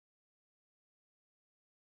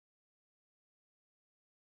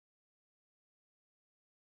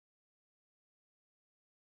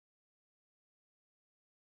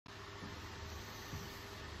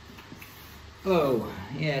Hello,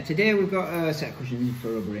 yeah, today we've got a set of cushions for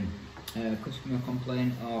rubbering. Customer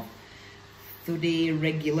complaint of thuddy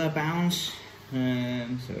regular bounce. So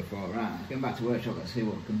I thought, right, let's go back to workshop, let's see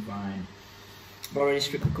what we can find. I've already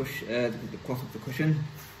stripped the cloth off the cushion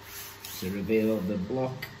to reveal the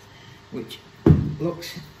block, which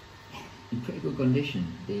looks in pretty good condition.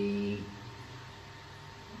 The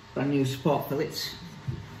brand new support fillets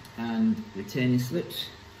and retaining slips.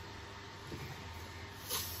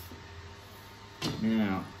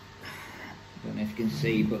 Now, I don't know if you can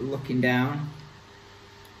see, but looking down,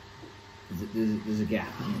 there's a gap.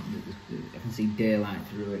 I can see daylight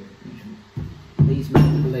through it, which leads me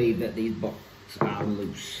to believe that these bolts are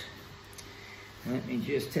loose. Let me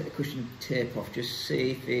just take the cushion tape off, just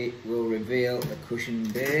see if it will reveal a cushion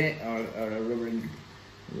date or a rubber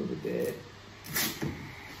date.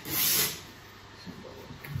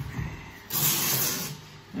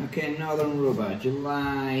 Okay, Northern Rubber,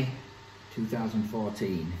 July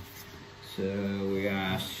 2014. So we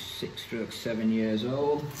are 6-7 years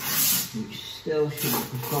old, which still should be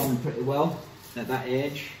performing pretty well at that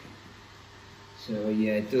age. So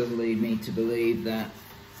yeah, it does lead me to believe that,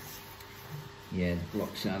 yeah, the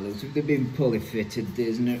blocks are loose. They've been pulley fitted.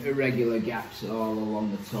 There's no irregular gaps all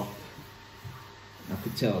along the top. I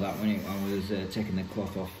could tell that when I was taking the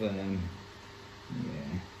cloth off. Yeah.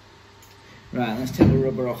 Right, let's take the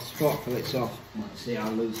rubber off, support fillets off. Let's see how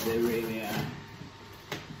loose they really are.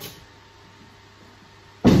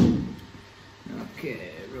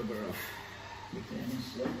 Okay, rubber off. Retaining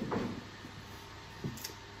slip.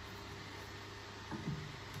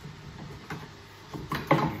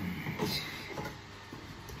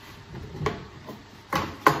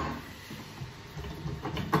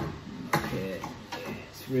 Okay,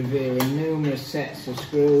 it's revealing numerous sets of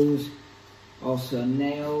screws, also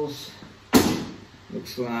nails.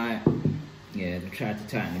 Looks like, yeah, they tried to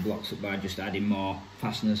tighten the blocks up by just adding more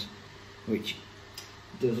fasteners, which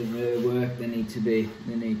doesn't really work. They need to be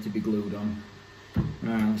glued on.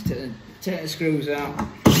 Right, let's take the screws out.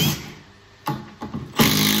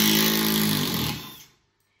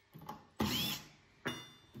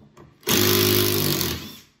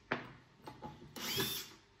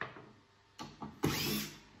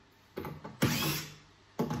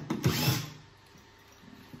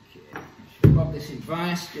 This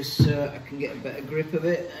advice just so I can get a better grip of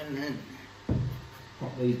it, and then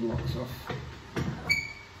pop these blocks off.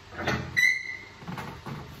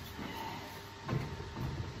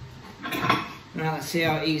 Now let's see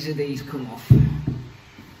how easy these come off.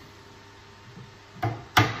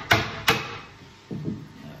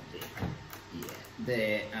 Yeah,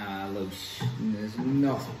 they are loose. There's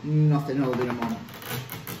nothing holding them on.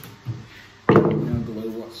 No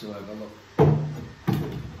glue whatsoever. Look.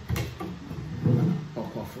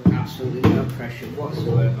 Pop off with absolutely no pressure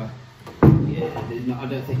whatsoever. Yeah, there's not. I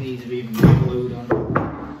don't think these have even been glued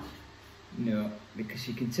on. No, because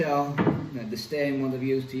you can tell that the stain what they've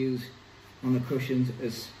used on the cushions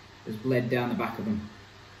has bled down the back of them,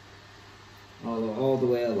 all the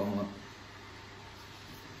way along.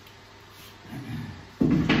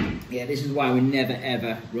 Yeah, this is why we never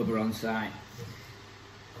ever rubber on site,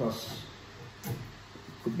 because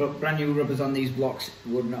brand new rubbers on these blocks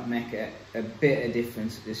would not make a bit of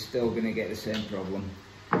difference. They're still going to get the same problem.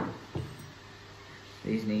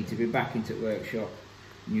 These need to be back into workshop,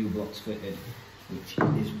 new blocks fitted, which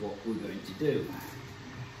is what we're going to do.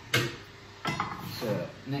 So,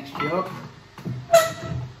 next job,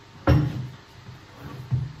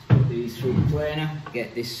 put these through the planer,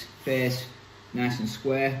 get this face nice and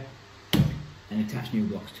square, and attach new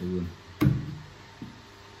blocks to them.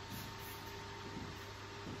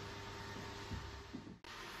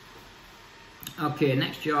 Okay,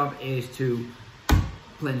 next job is to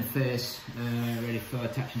plane the face, ready for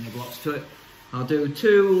attaching the blocks to it. I'll do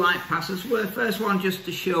 2 light passes. Well, the first one just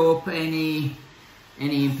to show up any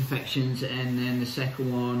imperfections, and then the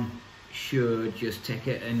second one should just take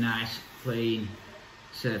a nice clean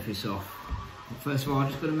surface off. But first of all, I'm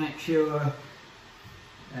just going to make sure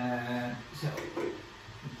so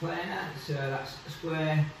the planer, so that's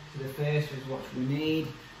square to the face is what we need,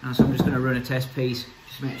 and so I'm just going to run a test piece,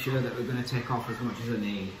 just make sure that we're going to take off as much as I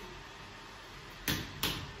need.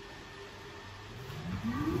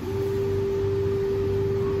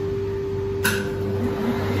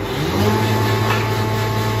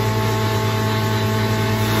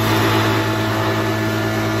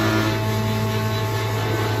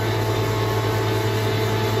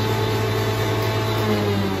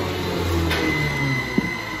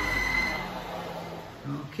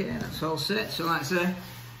 Okay, that's all set. So like I say,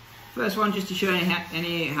 first one just to show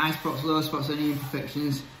any high spots, low spots, any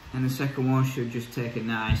imperfections, and the second one should just take a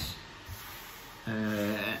nice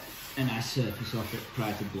a nice surface off it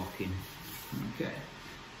prior to blocking. Okay.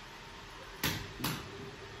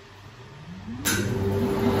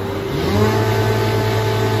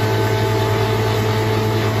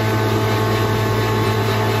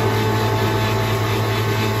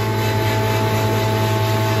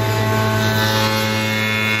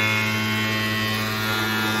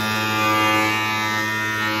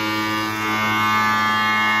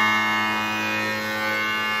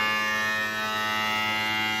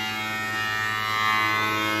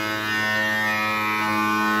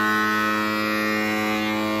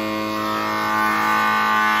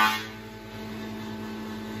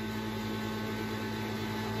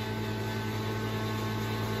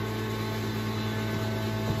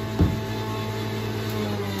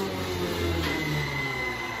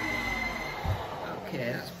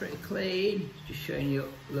 Okay, that's pretty clean. Just showing you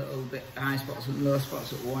a little bit high spots and low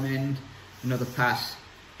spots at one end. Another pass,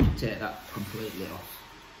 take that completely off.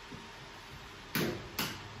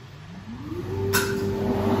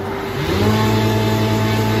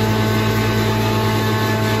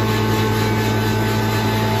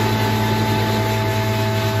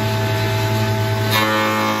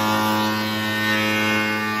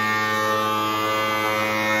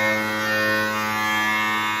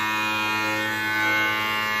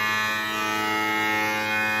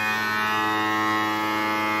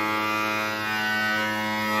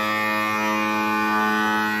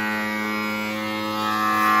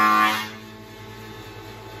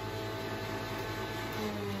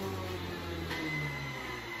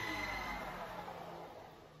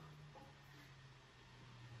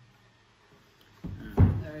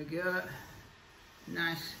 There we go,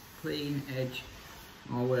 nice clean edge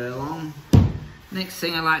all the way along. Next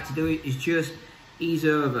thing I like to do is just ease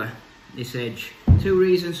over this edge. Two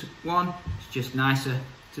reasons: one, it's just nicer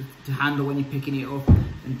to handle when you're picking it up,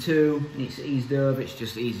 and two, it's eased over, it's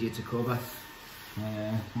just easier to cover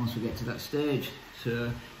once we get to that stage.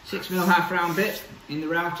 So 6mm half round bit in the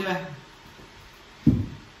router.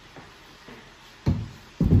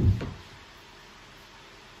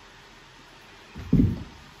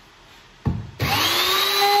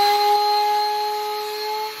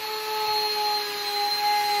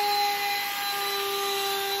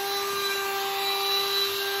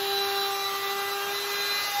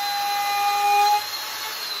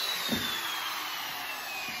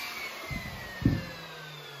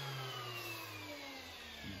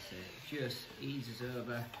 Just eases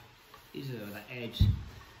over that edge,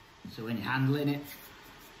 so when you're handling it,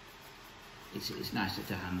 it's nicer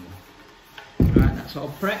to handle. Right, that's all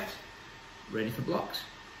prepped, ready for blocks.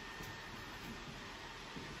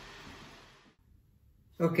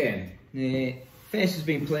 Okay, the face has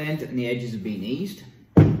been planed and the edges have been eased.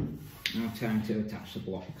 Now time to attach the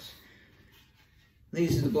blocks.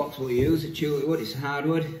 These are the blocks we'll use. It's tulip wood, it's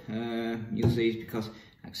hardwood. Use these because it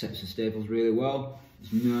accepts the staples really well.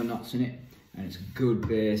 There's no knots in it, and it's a good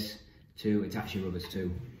base to attach your rubbers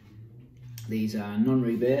to. These are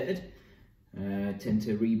non-rebated, tend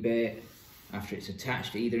to rebate after it's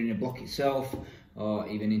attached, either in the block itself or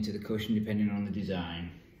even into the cushion, depending on the design.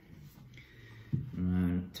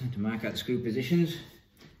 Time to mark out the screw positions.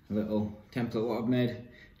 A little template what I've made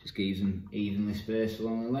just gives them evenly spaced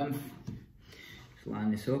along the length. Just line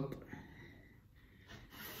this up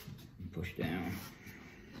and push down.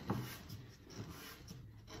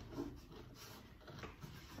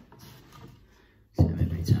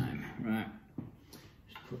 Time. Right,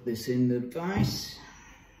 just put this in the vise.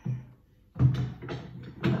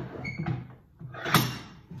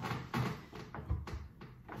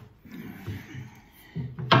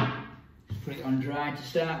 Just put it on dry to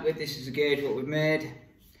start with. This is the gauge what we've made.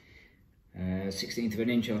 1/16 of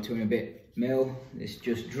an inch or 2 and a bit mil. This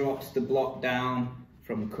just drops the block down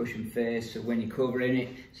from the cushion face, so when you're covering it,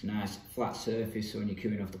 it's a nice flat surface, so when you're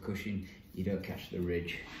coming off the cushion, you don't catch the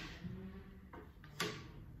ridge.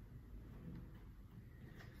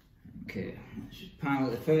 Okay, let's just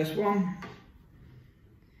pilot the first one.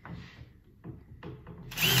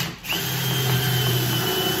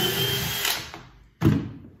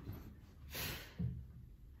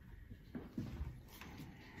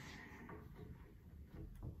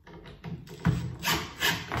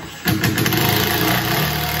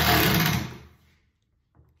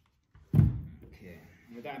 Okay,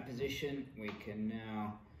 with that position, we can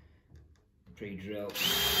now pre-drill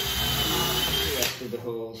the rest of the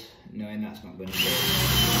holes, knowing that's not going to work.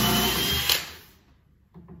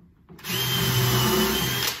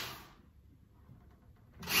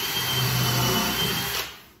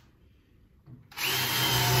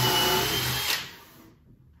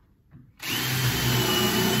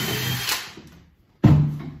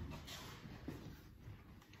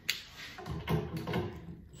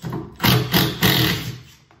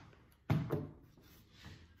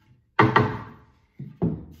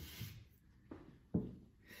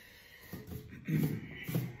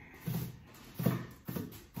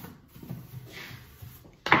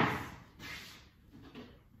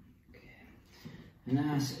 a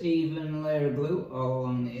nice even layer of glue all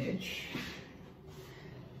along the edge.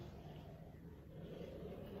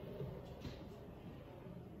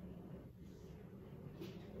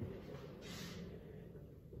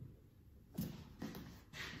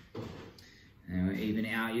 And we'll even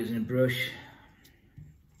it out using a brush.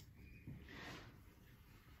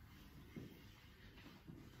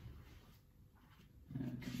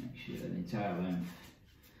 Okay, make sure the entire length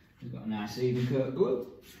has got a nice even coat of glue.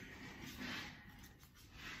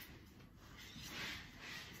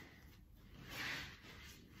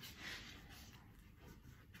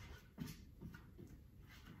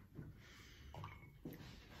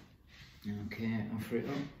 Okay, offer it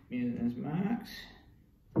up using those marks.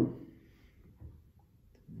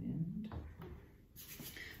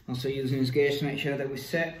 Also using this gauge to make sure that we're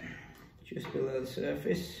set just below the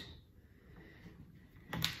surface.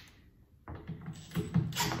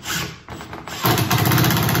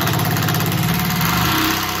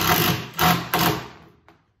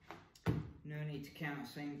 No need to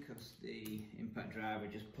countersink because the impact driver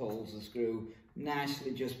just pulls the screw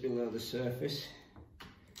nicely just below the surface.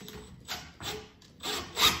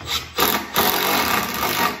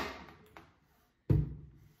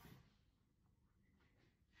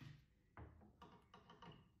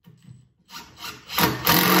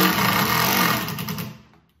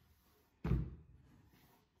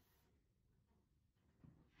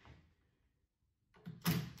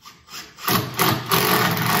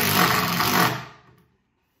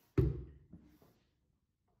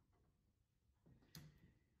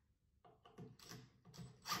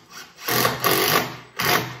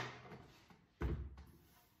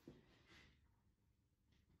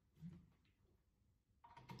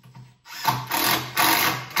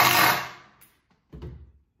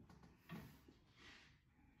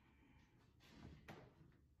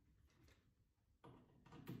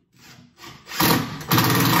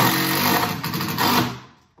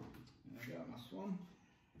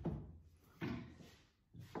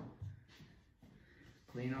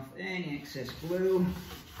 Clean off any excess glue.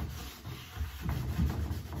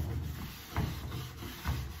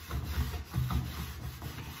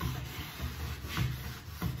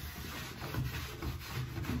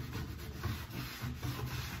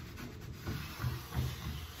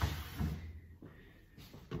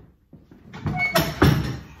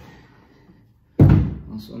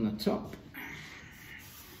 Also on the top.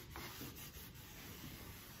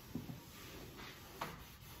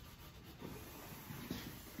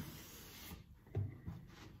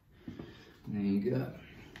 There you go.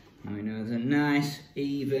 Now we know there's a nice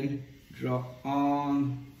even drop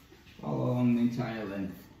on all along the entire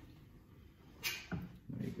length.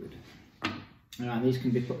 Very good. Alright, these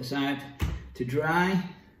can be put aside to dry,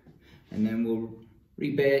 and then we'll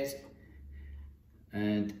rebate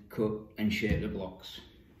and cut and shape the blocks.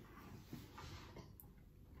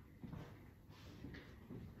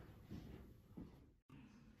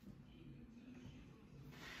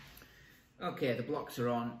 Okay, the blocks are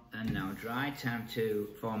on and now dry. Time to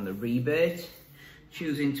form the rebate.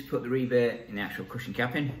 Choosing to put the rebate in the actual cushion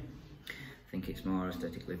capping. I think it's more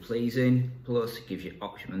aesthetically pleasing, plus it gives you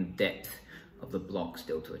optimum depth of the block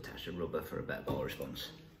still to attach the rubber for a better ball response.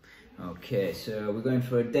 Okay, so we're going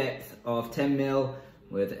for a depth of 10mm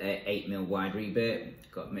with a 8mm wide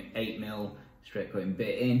rebate. Got 8mm straight cutting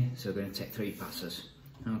bit in, so we're going to take 3 passes.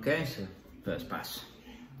 Okay, so first pass.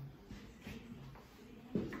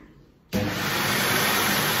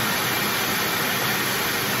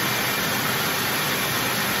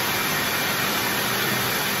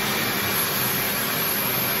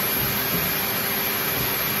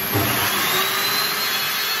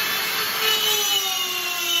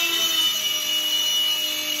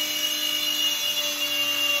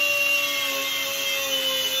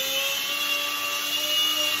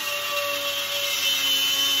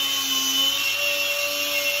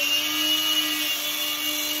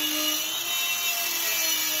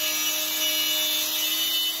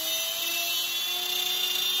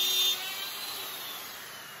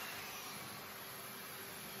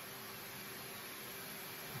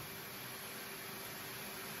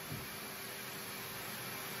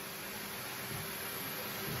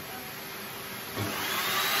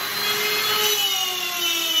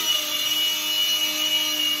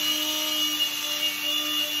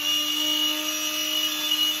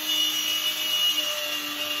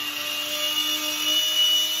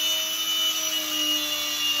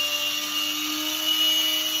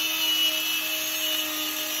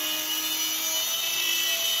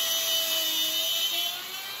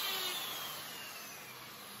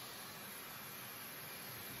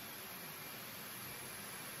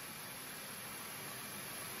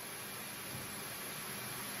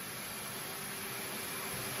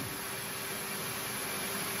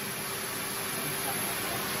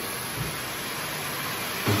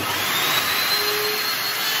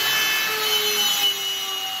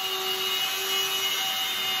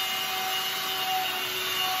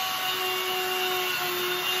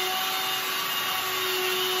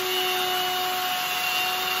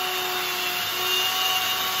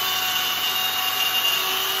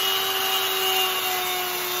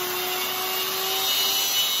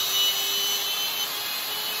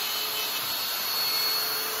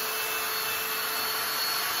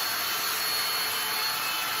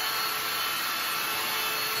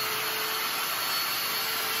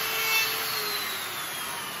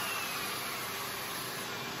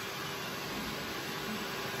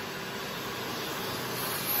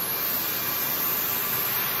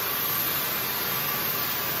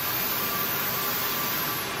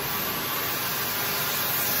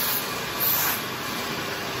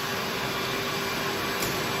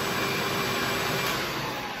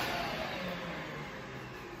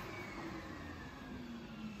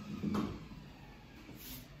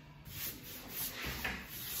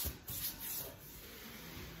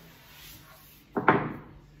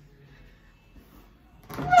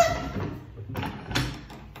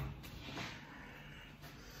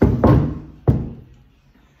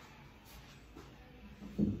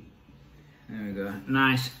 go.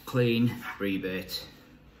 Nice clean rebate.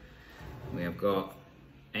 We have got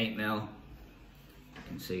 8mm, you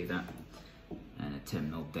can see that, and a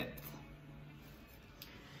 10mm depth.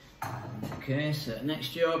 Okay, so next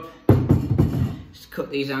job is to cut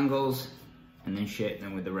these angles and then shape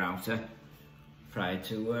them with the router prior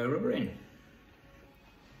to rubbering.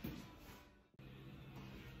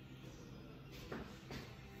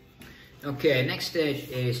 Okay, next stage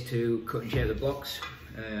is to cut and shape the blocks.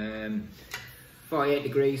 48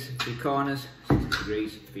 degrees for your corners, 60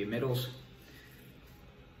 degrees for your middles,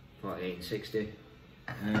 48 and 60.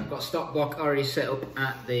 I've got a stop block already set up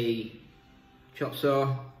at the chop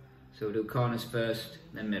saw, so we'll do corners first,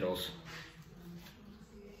 then middles.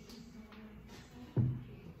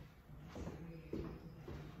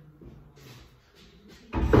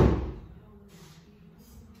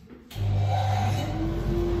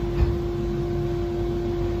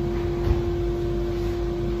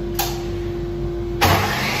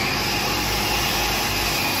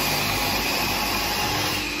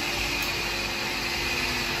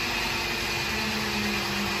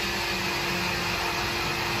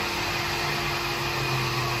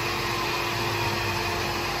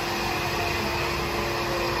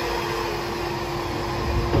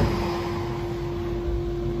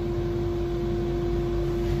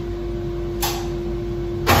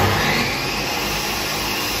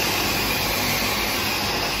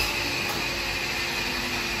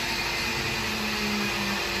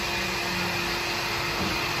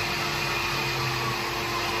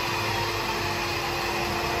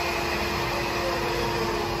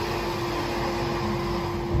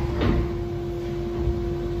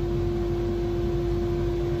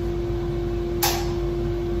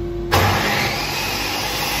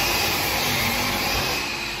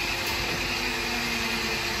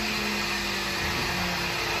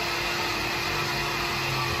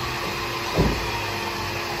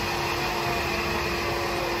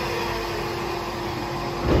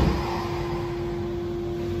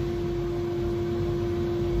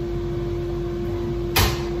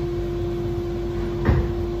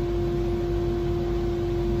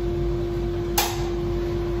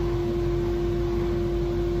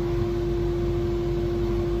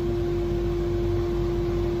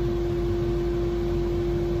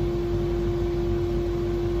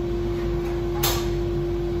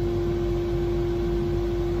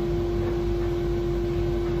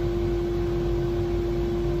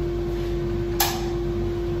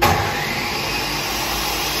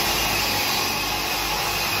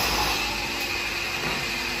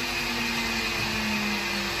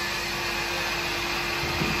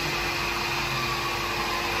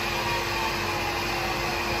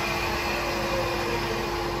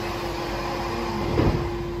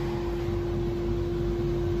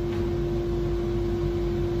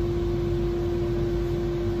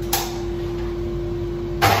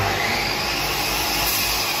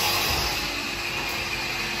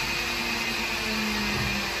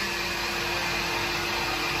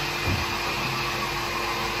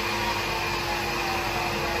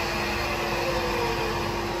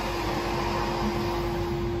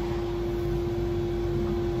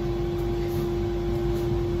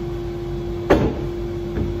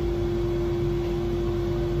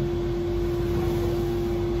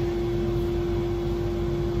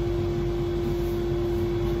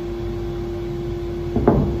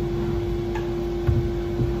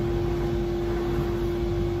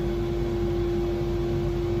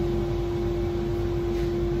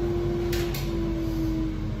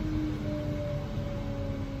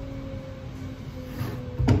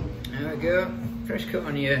 Go. Fresh cut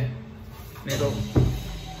on your middle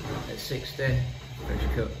at 60,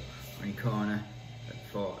 fresh cut on your corner at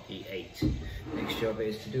 48. Next job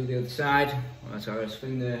is to do the other side. Well, so I'll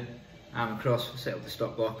swing the arm across, set up the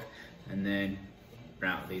stop block, and then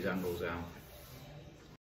route these angles out.